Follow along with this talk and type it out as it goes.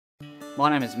My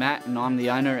name is Matt and I'm the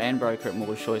owner and broker at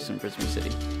Mortgage Choice in Brisbane City.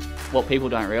 What people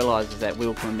don't realise is that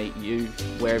we'll come meet you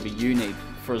wherever you need,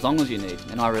 for as long as you need,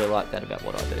 and I really like that about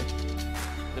what I do.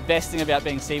 The best thing about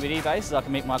being CBD based is I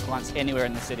can meet my clients anywhere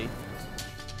in the city.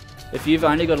 If you've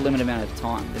only got a limited amount of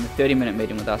time, then a 30-minute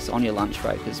meeting with us on your lunch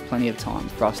break is plenty of time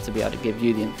for us to be able to give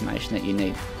you the information that you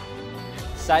need.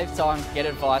 Save time, get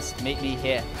advice, meet me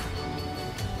here.